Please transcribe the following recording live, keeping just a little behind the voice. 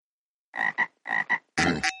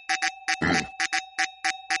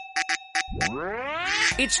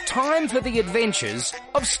It's time for the adventures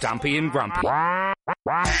of Stumpy and Grumpy.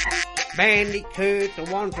 Bandicoot, the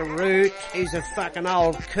one for root, is a fucking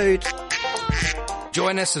old coot.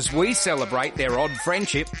 Join us as we celebrate their odd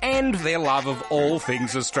friendship and their love of all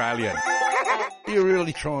things Australian. You're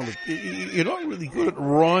really trying to... You're not really good at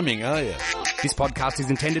rhyming, are you? This podcast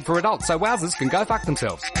is intended for adults, so wowzers can go fuck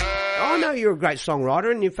themselves. I know you're a great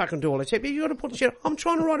songwriter and you fucking do all that shit, but you got to put shit. I'm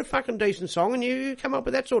trying to write a fucking decent song and you come up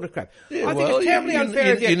with that sort of crap. Yeah, I think it's terribly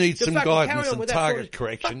unfair of you. You need some fucking guidance carry on and with target that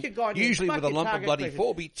correction. guidance. Usually with a lump of bloody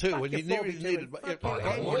correction. 4B2 and you nearly needed... By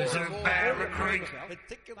the waters of Barra Creek,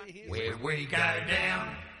 where we go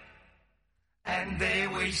down, and there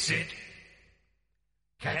we sit,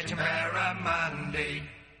 catching barramundi.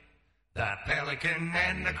 The pelican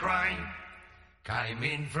and the crane came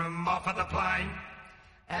in from off of the plain,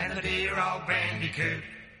 and the dear old bandicoot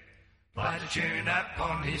played a tune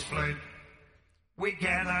upon his flute. We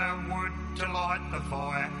gather wood to light the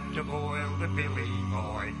fire, to boil the billy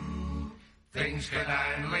boy. Things can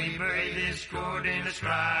only be this good in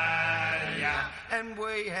Australia, and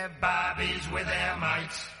we have barbies with our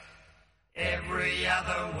mates every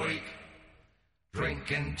other week,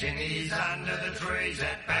 drinking tinnies under the trees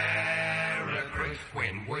at Barra Creek.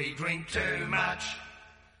 When we drink too much,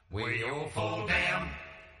 we all fall down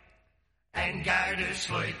and go to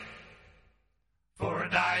sleep for a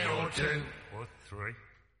day or two or three.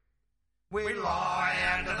 We lie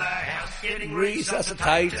under the house getting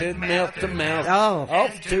Resuscitated mouth to mouth. Oh.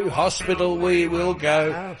 Off to hospital we will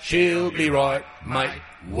go. She'll be right, mate.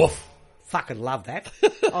 Woof. Fucking love that.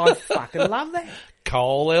 I fucking love that.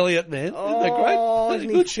 Cole Elliot, man. Isn't that great? That's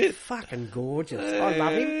Isn't good he shit. fucking gorgeous. I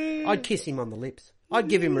love him. I'd kiss him on the lips. I'd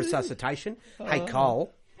give him resuscitation. Hey,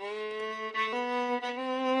 Cole.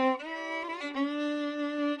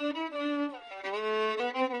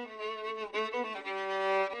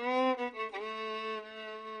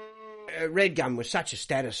 REDGUM was such a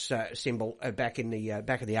status symbol back in the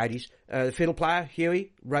back of the 80s. The fiddle player,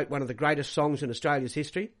 Huey, wrote one of the greatest songs in Australia's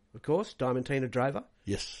history, of course, Diamantina Drover.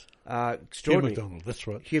 Yes. Extraordinary. Hugh McDonald, that's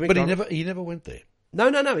right. Hugh But McDonald. he never went there.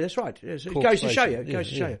 No, that's right. Yes, it goes to show you.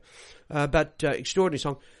 Station. But extraordinary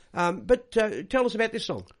song. But tell us about this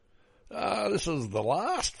song. This is The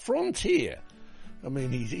Last Frontier. I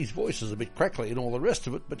mean, his voice is a bit crackly and all the rest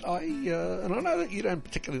of it, but and I know that you don't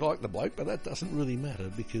particularly like the bloke, but that doesn't really matter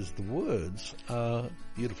because the words are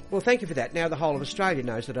beautiful. Well, thank you for that. Now the whole of Australia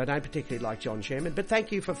knows that I don't particularly like John Sherman, but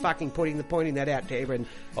thank you for fucking pointing that out to everyone.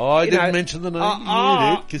 I didn't mention the name,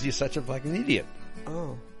 you did, because you're such a fucking idiot.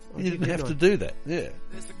 Oh. You didn't have to do that, yeah.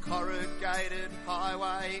 There's a corrugated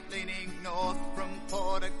highway leaning north from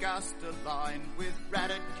Port Augusta line with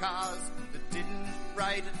ratted cars that didn't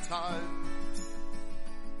rate a toe.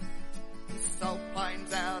 Salt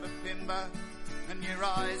plains out of Pimba and your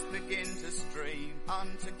eyes begin to stream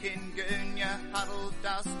onto Kingunya, huddled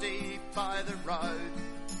dusty by the road.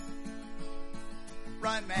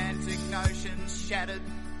 Romantic notions shattered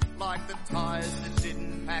like the tyres that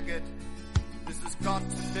didn't pack it. This has got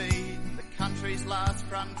to be the country's last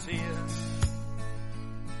frontier,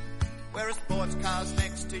 where a sports car's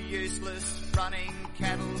next to useless running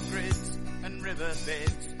cattle grids and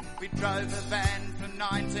riverbeds. We drove a van from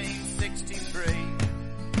 1963.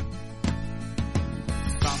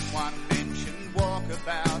 Someone mentioned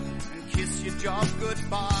walkabout and kiss your job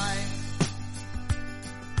goodbye,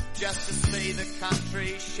 just to see the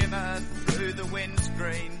country shimmer through the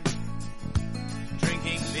windscreen.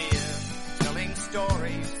 Drinking beer, telling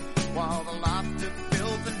stories while the laughter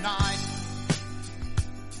filled the night,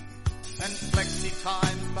 and flexi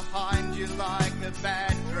times behind you like a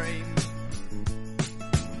bad dream.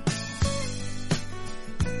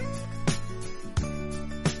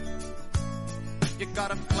 You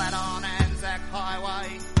got a flat on Anzac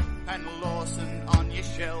Highway and Lawson on your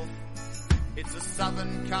shelf. It's a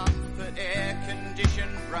southern comfort,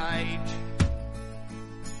 air-conditioned rage.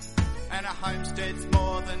 And a homestead's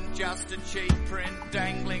more than just a cheap print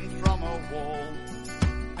dangling from a wall.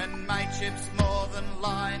 And mateship's more than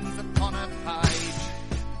lines upon a page.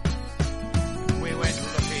 We went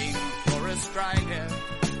looking for Australia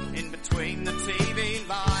in between the TV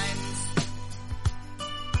lines.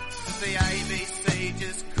 The ABC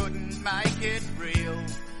just couldn't make it real.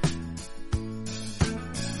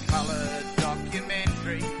 Colour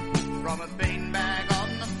documentary from a beanbag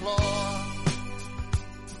on the floor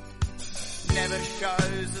never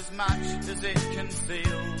shows as much as it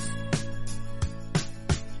conceals.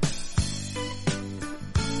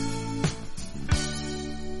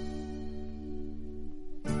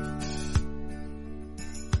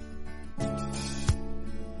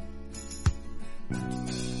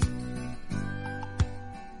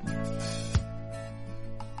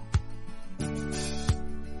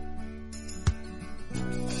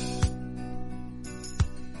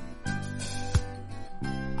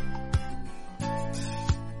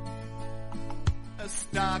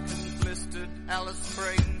 dark and blistered Alice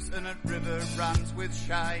Springs, and a river runs with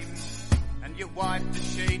shame, and you wipe the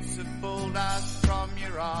sheets of bull dust from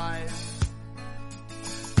your eyes.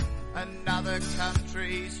 Another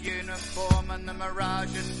country's uniform and the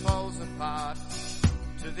mirage it falls apart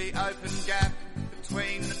to the open gap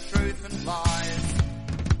between the truth and lies.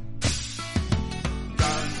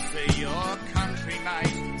 Don't see your country,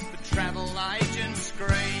 mate, the travel agents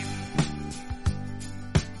scream.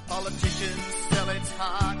 Politicians sell its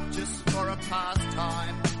heart just for a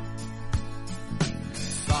pastime.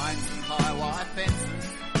 Signs and high wire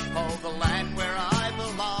fences hold the land where I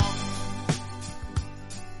belong.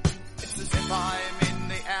 It's as if I'm in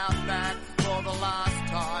the outback for the last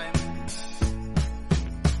time.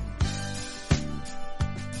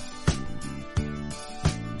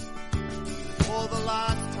 For the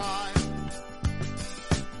last time.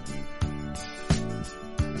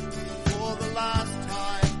 For the last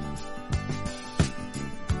time.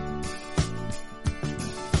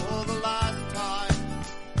 For the last time.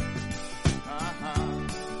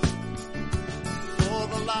 For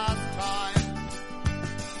the last time.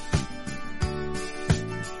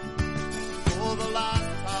 For the last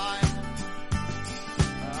time.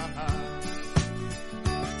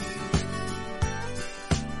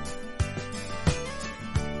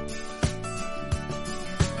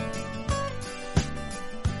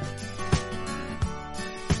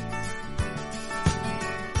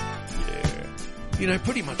 You know,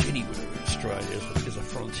 pretty much anywhere in Australia is a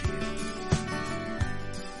frontier.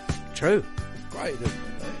 True. Great, isn't it?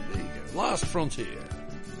 There you go. Last frontier.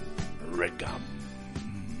 REDGUM.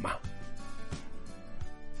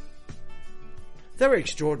 They were an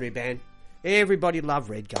extraordinary band. Everybody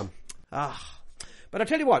loved REDGUM. But I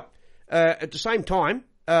tell you what, at the same time,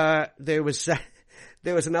 there was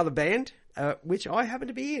another band which I happened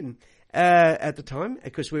to be in at the time,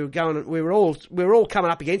 because we were all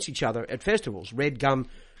coming up against each other at festivals. REDGUM,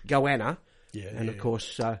 Goanna, and of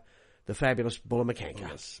course the fabulous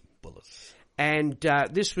BULLAS. And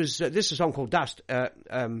this was a song called Dust,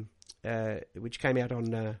 which came out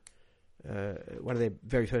on one of their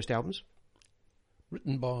very first albums.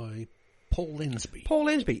 Written by Paul Lensby. Paul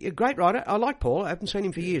Lensby, a great writer. I like Paul. I haven't seen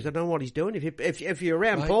him for years. I don't know what he's doing. If you're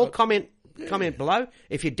around, Paul, comment below.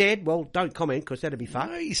 If you're dead, well, don't comment, because that'd be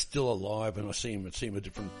fun. No, he's still alive, and I see him at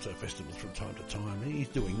different festivals from time to time. He's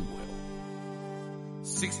doing well.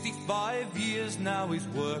 65 years now he's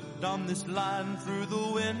worked on this land, through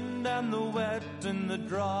the wind and the wet and the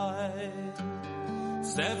dry.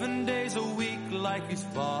 7 days a week like his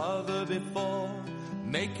father before,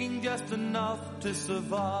 making just enough to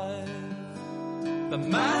survive. The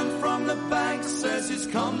man from the bank says he's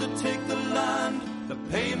come to take the land. The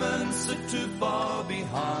payments are too far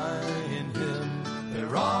behind him.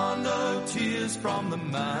 There are no tears from the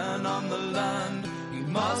man on the land. He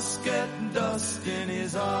must get dust in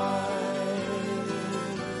his eyes.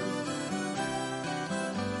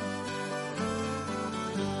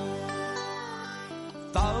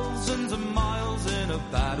 Thousands of miles in a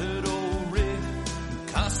battered old rig,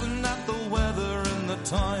 cussing at the weather and the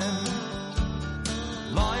time.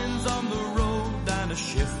 Lines on the road and a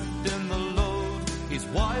shift in the load. His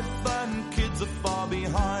wife and kids are far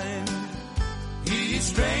behind. He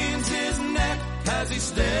strains his neck as he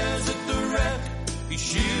stares at the wreck. He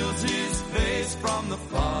shields his face from the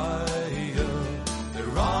fire.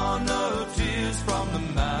 There are no tears from the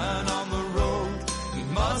man on the road. He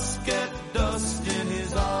must get dust in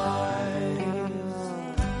his eyes.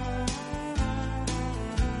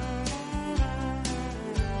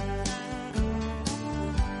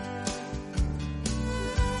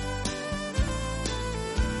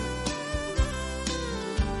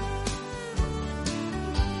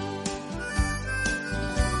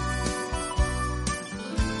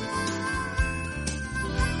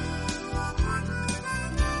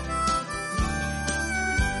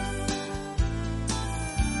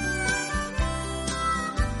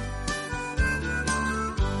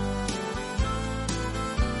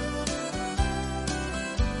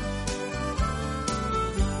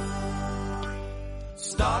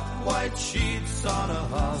 Stark white sheets on a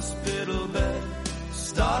hospital bed,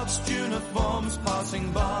 starched uniforms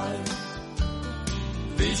passing by.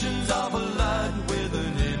 Visions of a lad with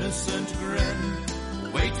an innocent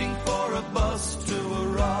grin, waiting for a bus to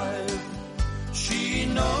arrive. She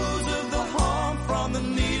knows of the harm from the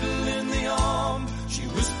needle in the arm. She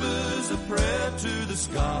whispers a prayer to the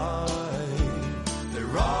sky.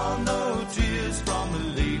 There are no tears from the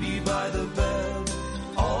lady by the bed,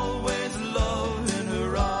 always love in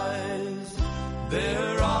her eyes.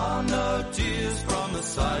 There are no tears from the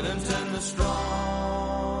silent and the strong.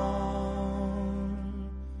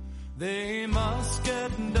 They must lost,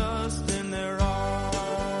 getting dust in their eyes.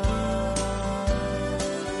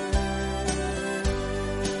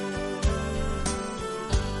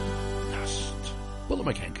 Dust.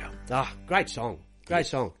 Bullamakanka. Ah, great song. Great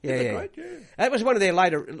song. Yeah. Great, yeah. That was one of their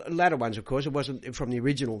latter ones, of course. It wasn't from the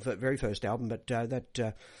original, very first album, but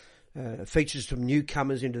that features some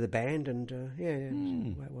newcomers into the band, and that's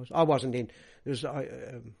it was. I wasn't in. It was,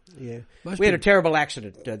 we had a terrible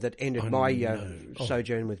accident that ended my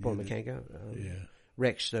sojourn with Paul McCanko.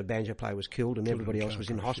 Rex, the banjo player, was killed, and everybody else was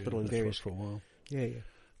in hospital in various. For a while. Yeah.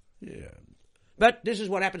 But this is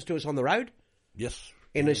what happens to us on the road. Yes.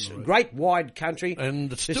 In this great wide country,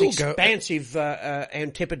 and it's this still expansive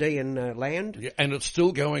Antipodean land. Yeah, and it's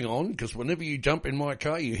still going on, because whenever you jump in my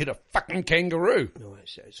car, you hit a fucking kangaroo. No,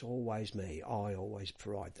 it's always me. I always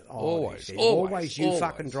provide that. Always you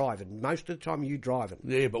fucking driving. Most of the time you driving.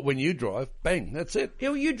 Yeah, but when you drive, bang, that's it. Yeah,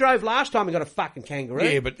 well, you drove last time and got a fucking kangaroo.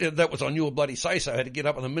 Yeah, but that was on your bloody say-so. I had to get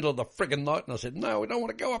up in the middle of the friggin' night, and I said, no, we don't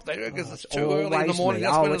want to go up there, because it's too early in the morning.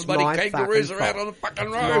 That's when the bloody kangaroos are out on the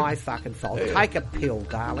fucking road. It's my fucking fault. Yeah. Take a pill,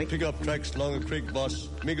 darling. Pick up tracks longer creek, boss.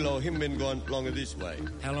 Miglo him been gone longer this way.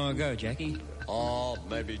 How long ago, Jackie? Oh,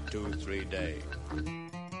 maybe 2-3 days.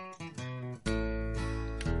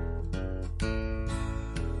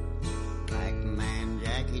 Black man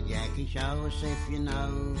Jackie Jackie, show us if you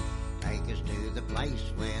know. Take us to the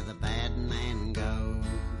place where the bad man goes.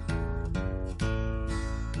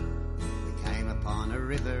 We came upon a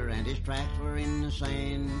river and his tracks were in the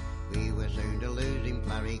sand. We were soon to lose him,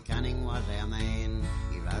 Flurry Cunning was our man.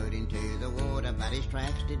 He rode into the water, but his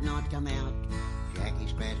tracks did not come out. Jackie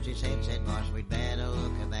scratched his head, said, boss, we'd better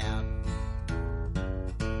look about.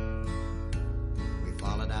 We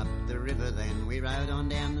followed up the river, then we rode on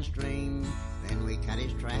down the stream. Then we cut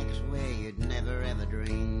his tracks where you'd never ever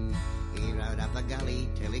dream. He rode up a gully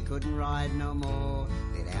till he couldn't ride no more.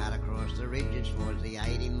 Lit out across the ridges towards the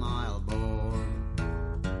 80-mile bore.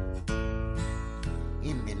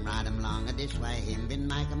 Him been ride 'em longer this way, him been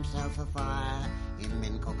make himself a fire. Him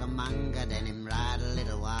been cook 'em longer, then him ride a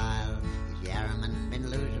little while. His yarraman been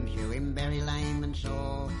lose him, shoe him very lame and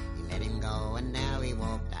sore. He let him go and now he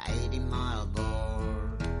walked the 80-mile bore.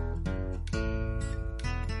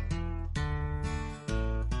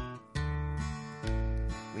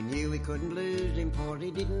 We knew we couldn't lose him, for he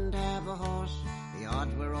didn't have a horse. The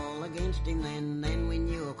odds were all against him then we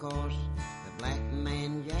knew, of course. Black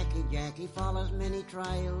man Jackie Jackie follows many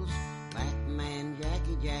trails. Black man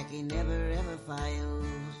Jackie Jackie never ever fails.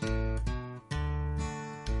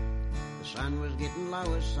 The sun was getting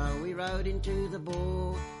lower, so we rode into the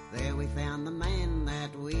bore. There we found the man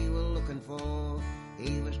that we were looking for.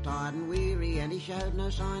 He was tired and weary and he showed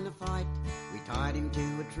no sign of fight. We tied him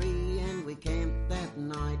to a tree and we camped that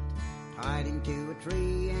night. Tied him to a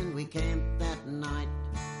tree and we camped that night.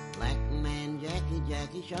 Black man Jackie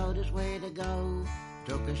Jackie showed us where to go.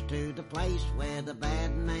 Took us to the place where the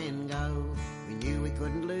bad man go. We knew we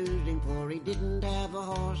couldn't lose him, for he didn't have a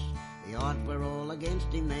horse. The odds were all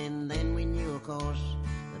against him then we knew, of course.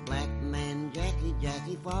 The black man Jackie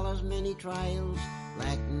Jackie follows many trails.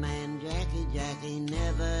 Black man Jackie Jackie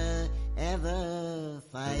never ever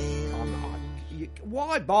fails.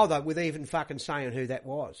 Why bother with even fucking saying who that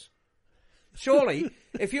was? Surely,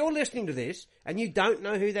 if you're listening to this and you don't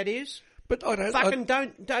know who that is, but I don't. Fucking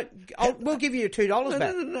we'll give you $2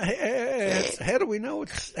 back. No. How do we know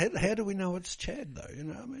it's? How do we know it's Chad though? You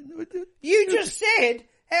know, I mean, you just said,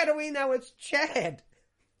 "How do we know it's Chad?"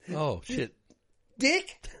 Oh shit,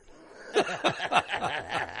 dick.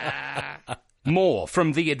 More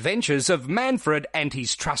from the adventures of Manfred and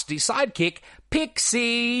his trusty sidekick,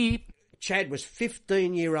 Pixie. Chad was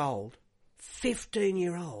 15-year-old.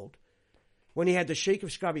 15-year-old. When he had the Sheik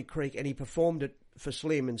of Scrubby Creek and he performed it for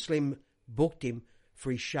Slim, and Slim booked him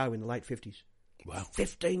for his show in the late 50s. Wow.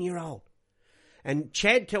 15-year-old. And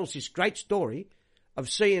Chad tells this great story of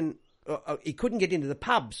seeing, he couldn't get into the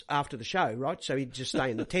pubs after the show, right? So he'd just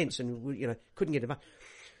stay in the tents and, couldn't get in the pub.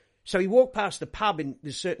 So he walked past the pub in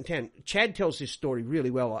this certain town. Chad tells this story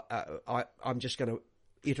really well. I'm just going to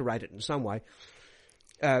iterate it in some way.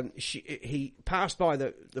 He passed by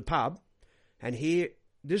the pub, and here,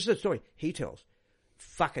 this is the story he tells.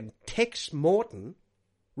 Fucking Tex Morton,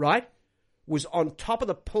 right, was on top of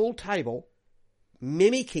the pool table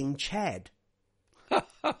mimicking Chad.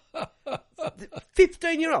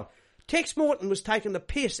 15-year-old. Tex Morton was taking the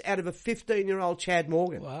piss out of a 15-year-old Chad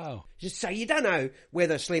Morgan. Wow. So you don't know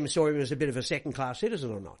whether Slim saw him as a bit of a second-class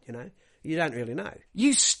citizen or not, You don't really know.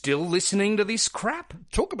 You still listening to this crap?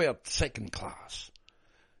 Talk about second class.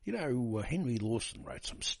 Henry Lawson wrote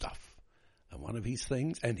some stuff And one of his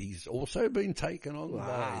things, and he's also been taken on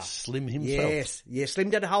by Slim himself. Yes.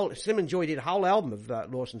 Slim and Joy did a whole album of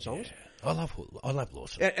Lawson songs. Yeah. I love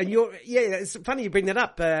Lawson. And it's funny you bring that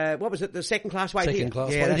up. What was it? The Second Class Wait Here. Second Class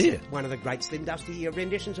Wait Here. One of the great Slim Dusty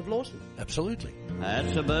renditions of Lawson. Absolutely.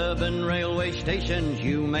 At suburban railway stations,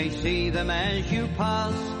 you may see them as you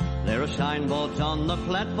pass. There are signboards on the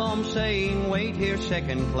platform saying, wait here,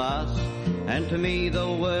 second class. And to me the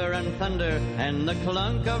whir and thunder and the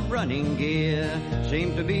clunk of running gear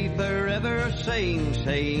seem to be forever saying,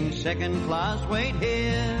 second class, wait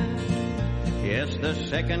here. Yes, the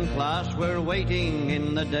second class were waiting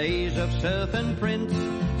in the days of surf and print,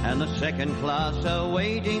 and the second class are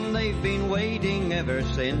waiting, they've been waiting ever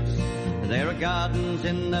since. There are gardens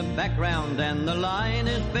in the background and the line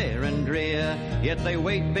is bare and drear, yet they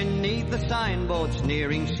wait beneath the signboard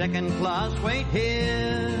sneering, second class, wait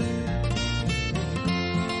here.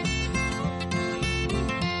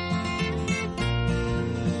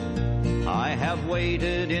 I have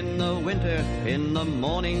waited in the winter, in the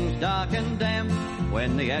mornings dark and damp,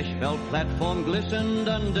 when the asphalt platform glistened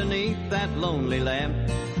underneath that lonely lamp,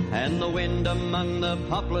 and the wind among the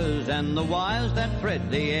poplars and the wires that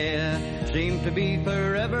thread the air seemed to be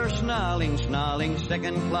forever snarling,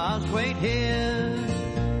 second class, wait here.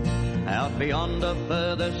 Out beyond a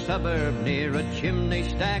further suburb, near a chimney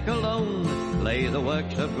stack alone, lay the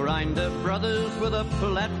works of Grinder Brothers with a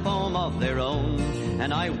platform of their own.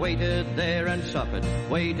 And I waited there and suffered,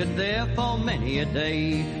 waited there for many a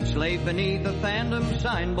day, slave beneath a phantom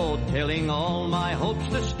signboard telling all my hopes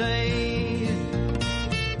to stay.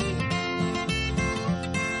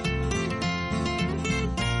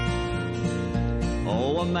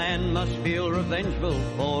 Oh, a man must feel revengeful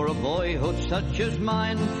for a boyhood such as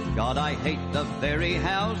mine. God, I hate the very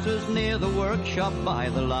houses near the workshop by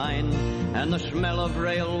the line, and the smell of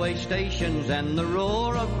railway stations and the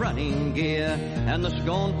roar of running gear, and the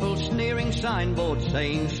scornful sneering signboard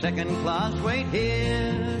saying, second class, wait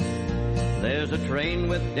here. There's a train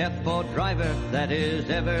with death for driver that is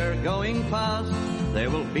ever going past. There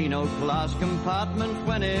will be no class compartment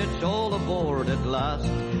when it's all aboard at last.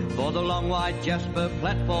 For the long white Jasper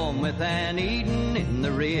platform with an Eden in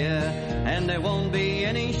the rear, and there won't be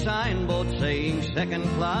any signboard saying second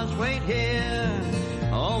class, wait here.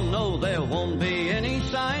 Oh no, there won't be any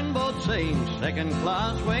signboard saying second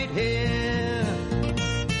class, wait here.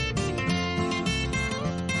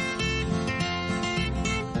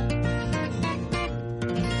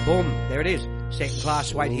 Boom, there it is. Second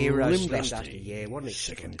class, wait here, Slim Dusty. Dusty. Yeah, wasn't it?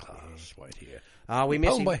 Second class, wait here. We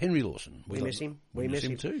miss him. by Henry Lawson. We miss him. We miss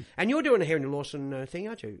him too. And you're doing a Henry Lawson thing,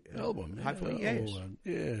 aren't you? Album. Hopefully, yes.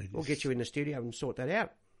 Yeah. We'll get you in the studio and sort that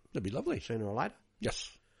out. That'd be lovely. Sooner or later. Yes.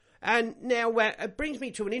 And now it brings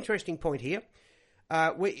me to an interesting point here.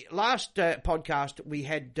 Last podcast we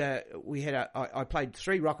had I played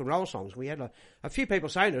 3 rock and roll songs. We had a few people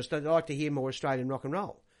saying to us that they'd like to hear more Australian rock and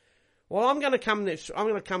roll. Well, I'm going to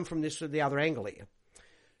come from this the other angle here,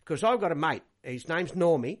 because I've got a mate. His name's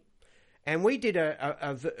Normie, and we did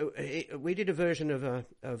a version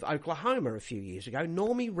of Oklahoma a few years ago.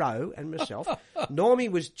 Normie Rowe and myself.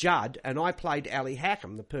 Normie was Judd, and I played Ali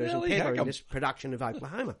Hackham, the Persian peddler, in this production of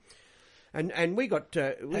Oklahoma. And we got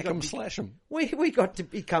we got to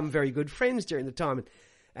become very good friends during the time,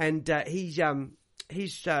 and he's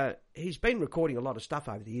been recording a lot of stuff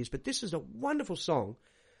over the years. But this is a wonderful song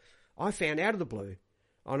I found out of the blue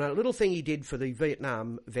on a little thing he did for the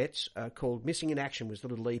Vietnam vets called Missing in Action, was the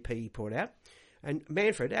little EP he put out. And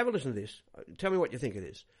Manfred, have a listen to this. Tell me what you think of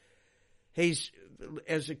this.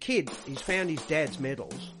 As a kid, he's found his dad's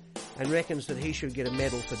medals and reckons that he should get a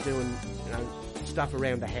medal for doing stuff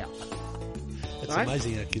around the house. It's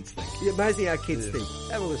amazing how kids think. Yeah, amazing how kids think.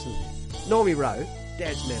 Have a listen. Normie Rowe,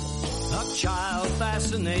 Dad's medal. A child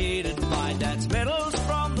fascinated by Dad's medals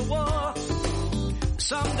from the war.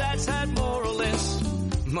 Some dads had more or less.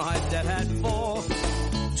 My dad had 4.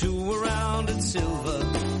 2 were rounded silver,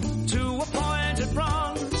 2 were pointed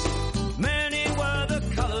bronze. Many were the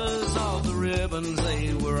colours of the ribbons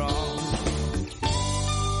they were on.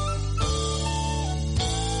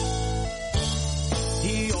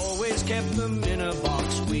 He always kept them in a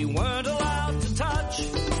box we weren't allowed to touch.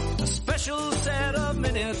 A special set of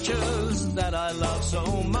miniatures that I love so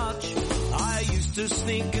much. I used to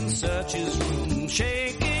sneak and search his room,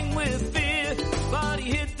 shaking with fear, but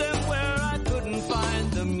he hid them where I couldn't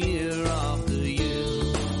find them year after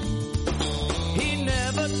year. He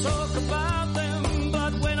never talked about them,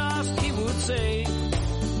 but when asked he would say,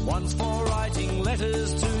 one's for writing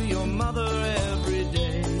letters to your mother every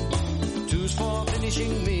day. 2's for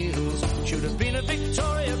finishing meals, should have been a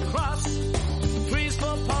Victoria Cross. 3's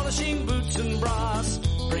for polishing boots and brass,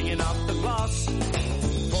 bringing up the glass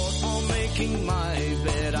cross. For making my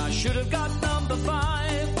bed, I should have got number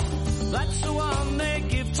 5. That's the one they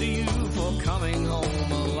give to you for coming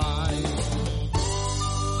home alive.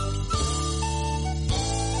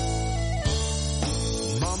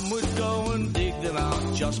 Mum would go and dig them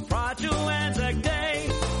out just prior to Anzac Day.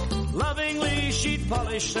 Lovingly she'd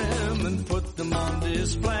polish them and put them on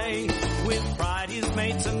display. With pride his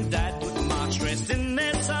mates and Dad would march dressed in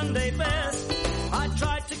their Sunday best. I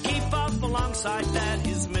tried to keep up alongside Dad,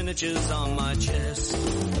 his miniatures on my chest.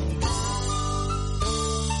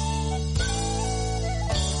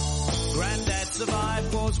 Granddad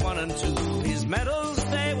survived Wars 1 and 2, his medals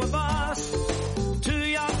they were vast. Too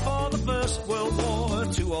young for the First World War,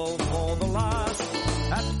 too old for the last.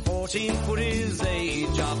 At 14 put his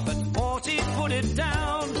age up, at 40 put it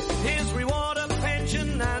down. His reward a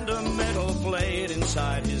pension and a medal played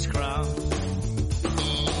inside his crown.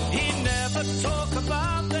 He'd never talk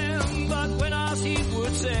about them, but when asked he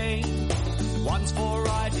would say, one's for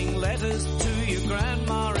writing letters to your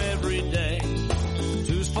grandma every day.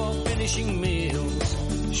 Two's for finishing meals,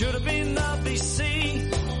 should have been the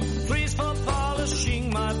BC. Three's for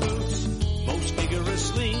polishing my boots most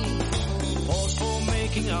vigorously. Four's for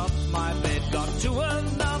making up my bed, got to a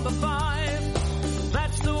number 5.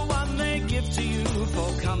 That's the one they give to you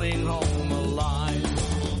for coming home alive.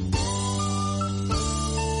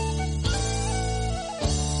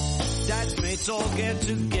 Dad's mates all get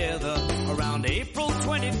together around April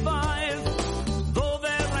 25. Though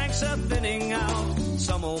their ranks are thinning out,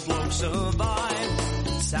 some old blokes survive.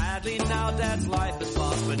 Sadly now Dad's life is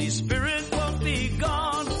lost, but his spirit won't be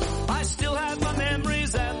gone. I still have my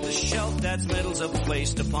memories at the shelf Dad's medals are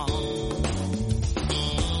placed upon.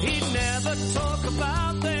 He'd never talk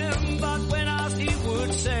about them, but when asked he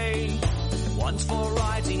would say, one's for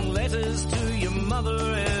writing letters to your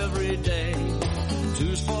mother every day.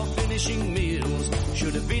 Two's for finishing meals,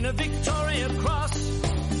 should have been a Victoria Cross.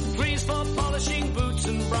 Three's for polishing boots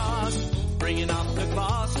and bras, bringing up the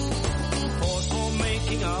class. Four's for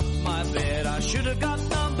making up my bed, I should have got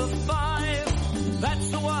number 5. That's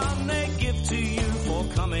the one they give to you for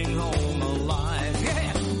coming home alive.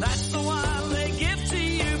 Yeah, that's the one they give to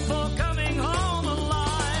you for coming home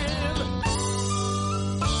alive.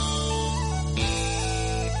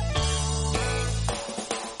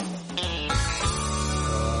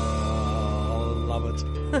 Oh, love it.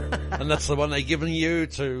 And that's the one they're giving you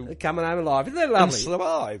to Coming home alive. Isn't that lovely?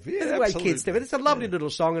 survive. Yeah, The way absolutely. kids do it. It's a lovely little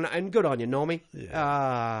song, and good on you, Normie.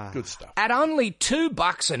 Yeah. Good stuff. At only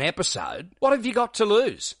 $2 an episode, what have you got to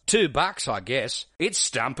lose? $2, I guess. It's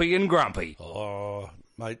Stumpy and Grumpy. Oh,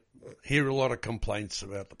 mate, hear a lot of complaints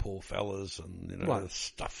about the poor fellas and, What? the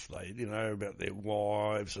stuff they, about their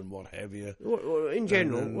wives and what have you. In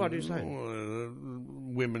general, what do you say?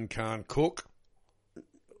 Women can't cook.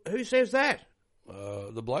 Who says that?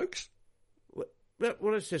 The blokes.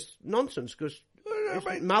 Well, it's just nonsense, because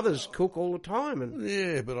mothers cook all the time. And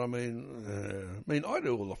Yeah, but I mean, I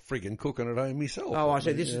do all the friggin' cooking at home myself. oh, I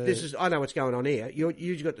see. This is. I know what's going on here.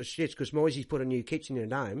 You've got the shits because Moisey's put a new kitchen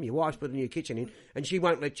in at home. Your wife's put a new kitchen in, and she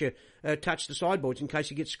won't let you touch the sideboards in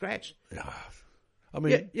case you get scratched. I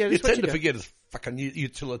mean, Yeah, you that's what tend you to do. forget it's fucking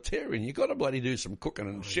utilitarian. You got to bloody do some cooking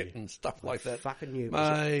and shit and stuff like that. Fucking knew it.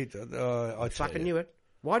 Mate, I Fucking knew it.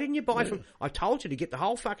 Why didn't you buy from... I told you to get the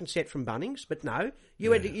whole fucking set from Bunnings, but no.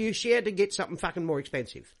 You had to, you shared to get something fucking more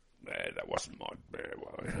expensive. That wasn't my...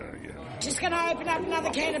 Just going to open up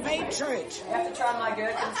another can of beetroot. You have to try my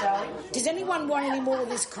gherkin, Sally. Does anyone want any more of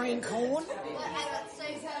this cream corn?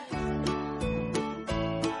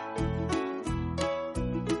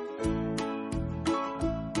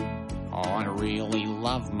 I really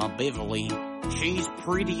love my Beverly. She's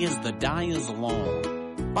pretty as the day is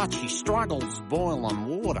long. But she struggles boiling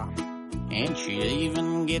water, and she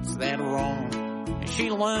even gets that wrong. She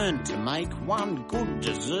learned to make one good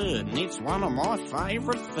dessert, and it's one of my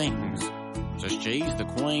favourite things. So she's the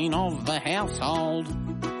queen of the household,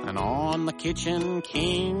 and I'm the kitchen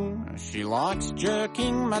king. She likes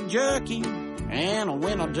jerking my jerky, and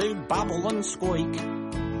when I do bubble and squeak,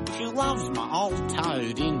 she loves my old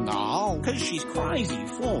toad in the hole, 'cause she's crazy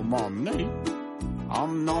for my meat.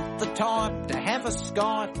 I'm not the type to have a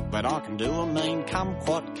Skype, but I can do a mean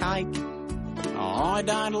kumquat cake. I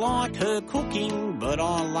don't like her cooking, but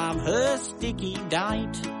I love her sticky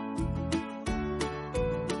date.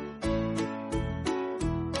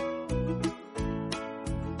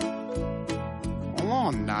 Well,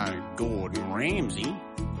 I'm no Gordon Ramsay.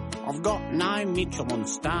 I've got no Michelin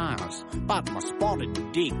stars, but my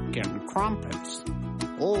spotted dick and crumpets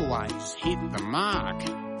always hit the mark.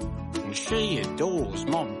 And she adores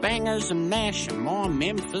my bangers and mash and my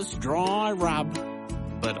Memphis dry rub.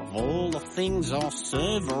 But of all the things I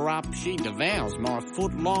serve her up, she devours my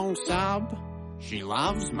foot-long sub. She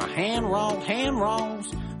loves my hand-rolled hand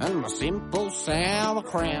rolls and my simple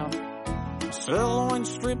sauerkraut. Sirloin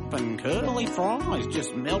strip and curly fries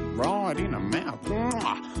just melt right in her mouth.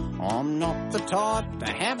 Mwah. I'm not the type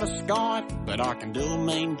to have a Skype, but I can do a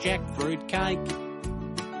mean jackfruit cake.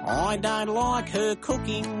 I don't like her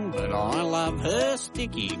cooking, but I love her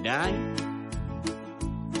sticky day.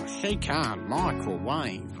 She can't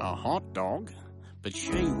microwave a hot dog, but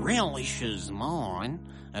she relishes mine,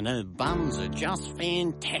 and her buns are just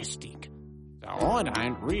fantastic, so I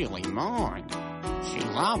don't really mind. She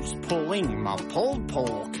loves pulling my pulled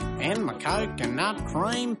pork and my coconut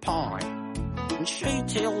cream pie. And she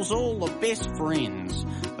tells all the best friends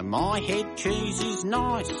that my head cheese is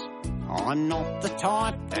nice. I'm not the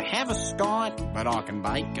type to have a Skype, but I can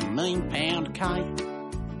bake a mean pound cake.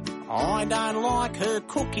 I don't like her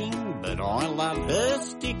cooking, but I love her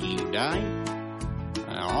sticky day.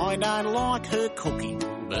 I don't like her cooking,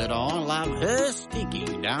 but I love her sticky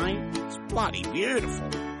day. It's bloody beautiful.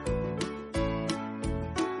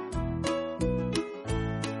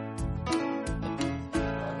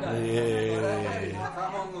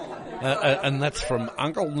 And that's from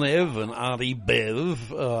Uncle Nev and Auntie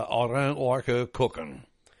Bev. I don't like her cooking.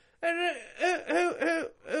 And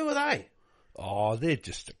who are they? Oh, they're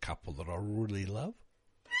just a couple that I really love.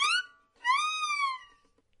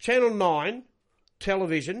 Channel 9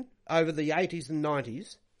 television over the 80s and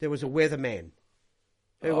 90s, there was a weatherman.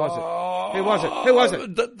 Who was it? Who was it? Who was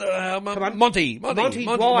it? Come on. Monty Dwyer. Monty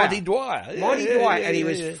Dwyer. Monty Dwyer, and he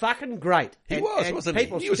was fucking great. He was, wasn't he?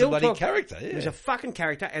 He was still a bloody talk, character. Yeah. He was a fucking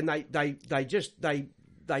character, and they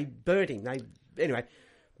burnt him. Anyway.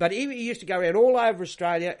 But he used to go around all over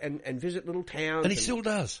Australia and visit little towns. And he still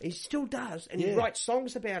does. He still does. And he writes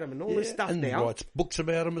songs about him and all this stuff and now. And writes books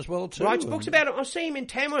about him as well, too. Writes books about him. I see him in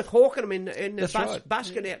Tamworth hawking them in the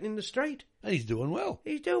busking out in the street. And he's doing well.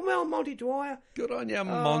 He's doing well, Monty Dwyer. Good on you,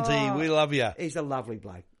 Monty. We love you. He's a lovely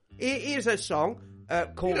bloke. Here's a song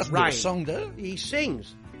called He doesn't Rain. do a song, do he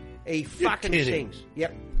sings. He You're fucking kidding. sings.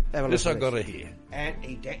 Yep. Have a This listen I got to to hear.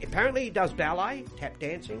 And apparently he does ballet, tap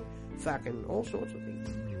dancing, fucking all sorts of things.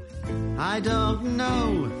 I don't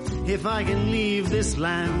know if I can leave this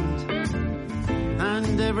land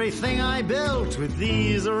and everything I built with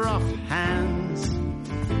these rough hands.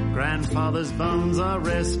 Grandfather's bones are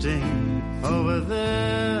resting over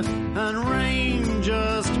there and rain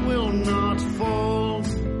just will not fall.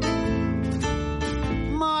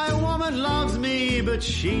 My woman loves me, but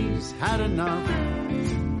she's had enough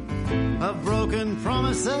of broken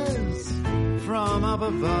promises from up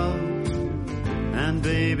above. And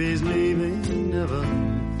baby's leaving, never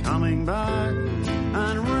coming back,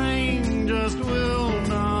 and rain just will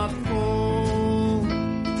not fall.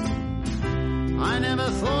 I never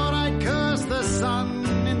thought I'd curse the sun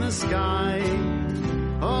in the sky,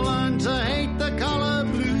 or learn to hate the color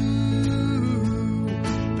blue.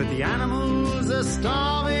 But the animals are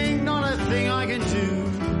starving, not a thing I can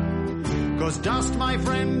do, 'cause dust, my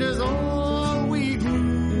friend, is all we grew.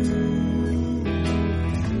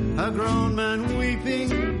 A grown man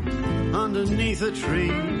weeping underneath a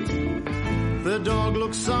tree. The dog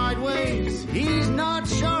looks sideways, he's not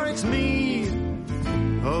sure it's me.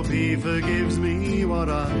 Hope he forgives me what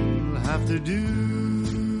I'll have to do.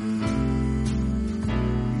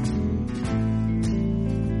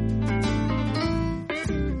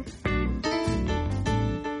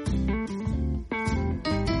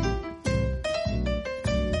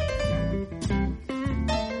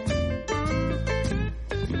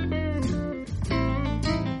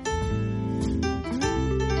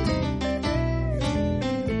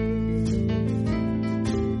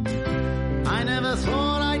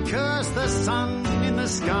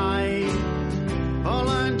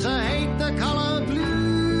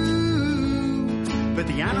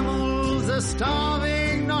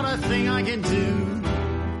 Starving, not a thing I can do,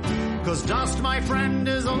 'cause dust, my friend,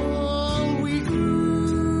 is all we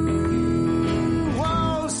grew.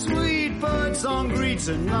 Whoa, sweet bird song greets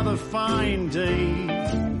another fine day.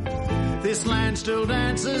 This land still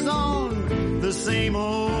dances on the same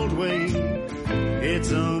old way.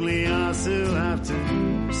 It's only us who have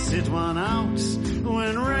to sit one out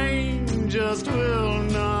when rain just will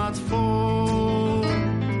not fall.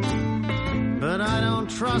 But I don't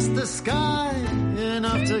trust the sky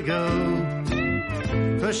enough to go.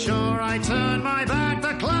 For sure I turn my back,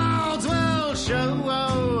 the clouds will show.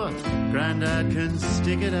 Oh, Grandad can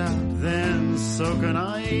stick it out, then so can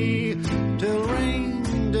I, till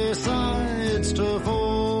rain decides to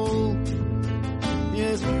fall.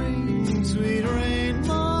 Yes, rain, sweet rain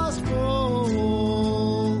must fall.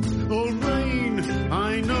 Old rain,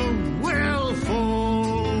 I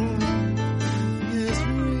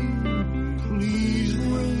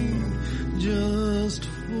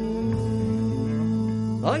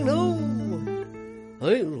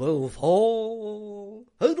fall.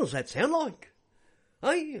 Who does that sound like?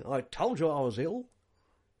 Hey, I told you I was ill.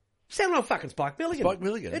 Sound like fucking Spike Milligan. Spike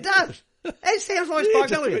Milligan. It does. It sounds like Spike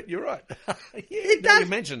Milligan. You're right. It does. You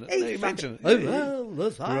mention it. You mention it. Oh, well,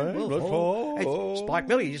 the sun will fall. It's Spike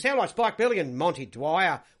Milligan. You sound like Spike Milligan. Monty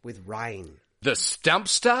Dwyer with Rain. The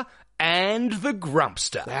Stumpster and the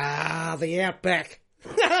Grumpster. Ah, the Outback.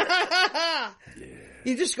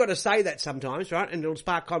 You just got to say that sometimes, right? And it'll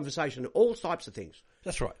spark conversation, all types of things.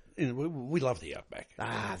 That's right. We love the Outback.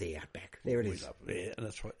 Ah, the Outback. There it is. Yeah, and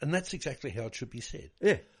that's right. And that's exactly how it should be said.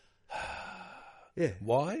 Yeah. Yeah.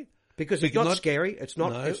 Why? Because it's not scary. It's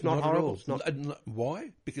not. No, it's not horrible. It's not.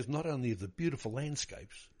 Why? Because not only the beautiful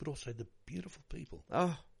landscapes, but also the beautiful people.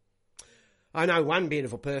 Oh, I know one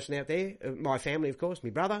beautiful person out there. My family, of course. My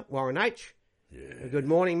brother, Warren H. Yeah. Good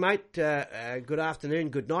morning, mate. Good afternoon.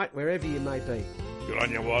 Good night, wherever you may be. Good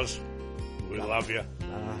on you, Woz. We love you.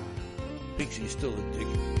 Pixie's still a dick.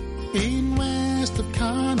 In west of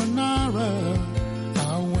Connemara,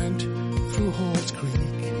 I went through Halls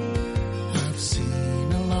Creek. I've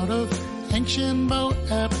seen a lot of ancient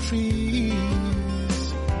boab trees.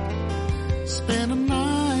 Spent a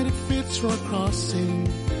night at Fitzroy Crossing.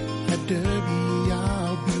 At Derby,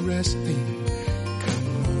 I'll be resting.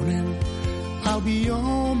 Come morning, I'll be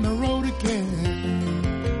on the road again.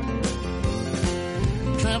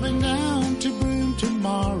 Traveling down to Broome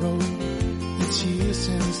tomorrow. It's years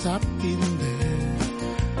since I've been there.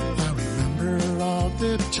 I remember all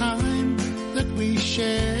the time that we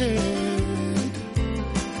shared.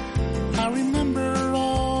 I remember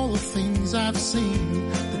all the things I've seen,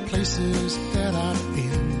 the places that I've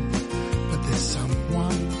been. But there's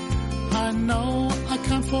someone I know I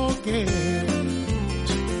can't forget.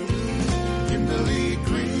 Kimberley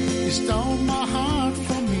Queen, you stole my heart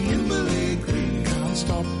from me. Kimberley Queen, can't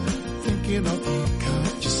stop thinking of you.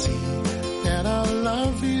 Can't you see that our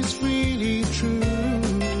love is really true?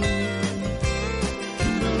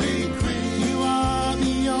 Kimberley Queen, you are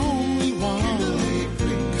the only one. Kimberley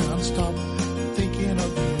Queen, can't stop thinking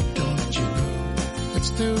of you. Don't you know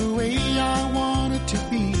that's the way I want it to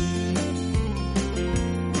be?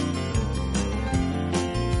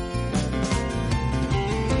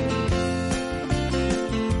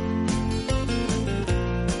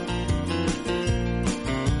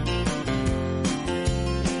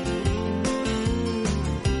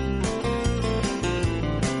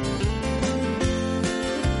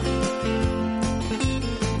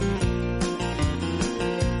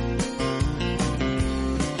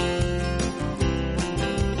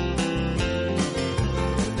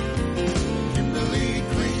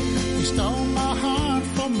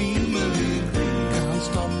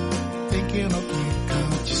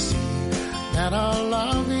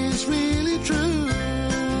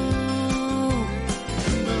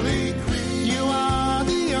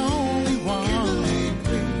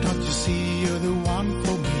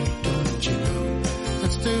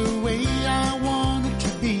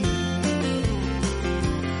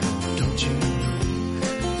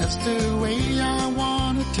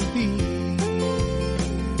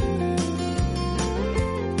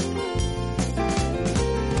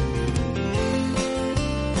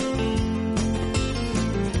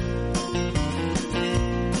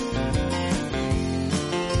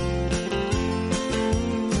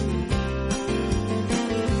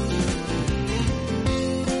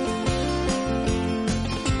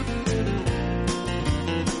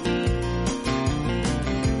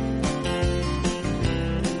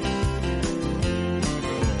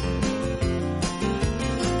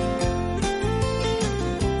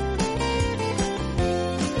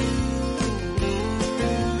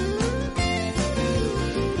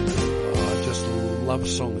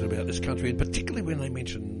 Songs about this country, and particularly when they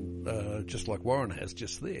mention, just like Warren has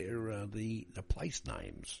just there, the place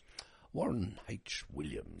names. Warren H.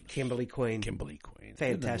 Williams. Kimberley Queen.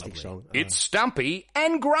 Fantastic song. It's Stumpy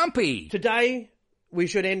and Grumpy. Today, we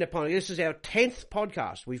should end upon, this is our 10th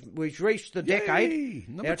podcast. We've reached the decade. Yay,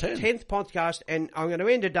 number our 10. 10th podcast, and I'm going to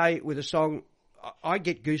end today with a song. I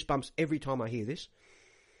get goosebumps every time I hear this.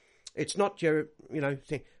 It's not your,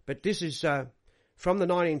 thing, but this is from the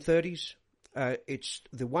 1930s. It's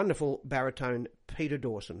the wonderful baritone Peter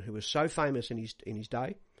Dawson, who was so famous in his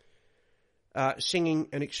day, singing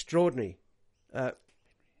an extraordinary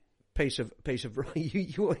piece of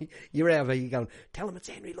you're out there. You're going, tell him it's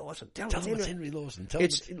Henry Lawson. Tell him it's Henry Lawson.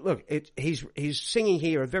 He's singing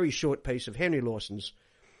here a very short piece of Henry Lawson's,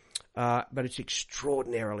 but it's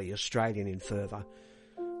extraordinarily Australian in fervour.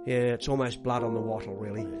 Yeah, it's almost blood on the wattle,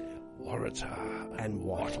 really. Waratah and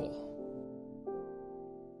Wattle.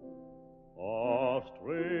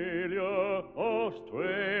 Australia,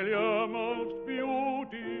 Australia, most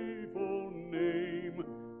beautiful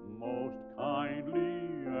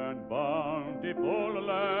full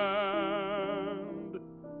land.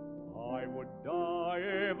 I would die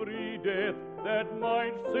every death that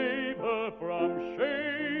might save her from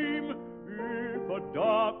shame, if a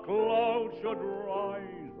dark cloud should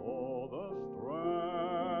rise o'er the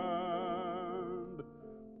strand.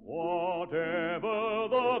 Whatever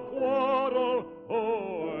the quarrel,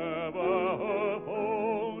 whoever her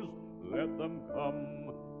foes, let them come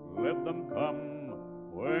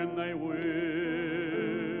when they will.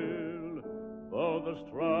 Though the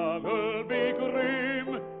struggle be grim,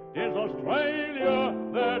 'tis Australia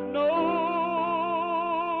that knows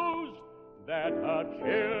that her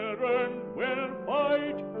children will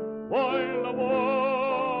fight while the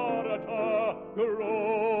Waratah grows.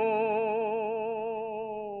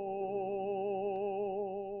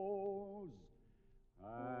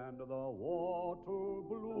 And the water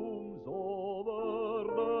blooms over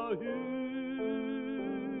the hill,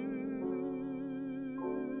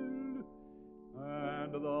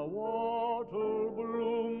 and the water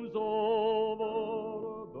blooms over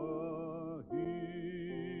the hill.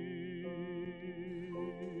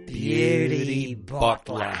 Beauty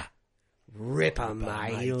bottler. Ripper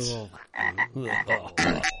mate.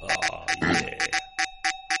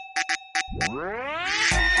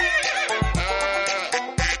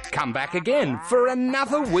 Come back again for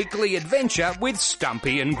another weekly adventure with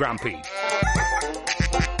Stumpy and Grumpy.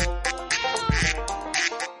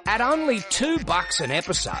 At only $2 an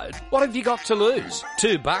episode, what have you got to lose?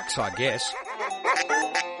 $2, I guess.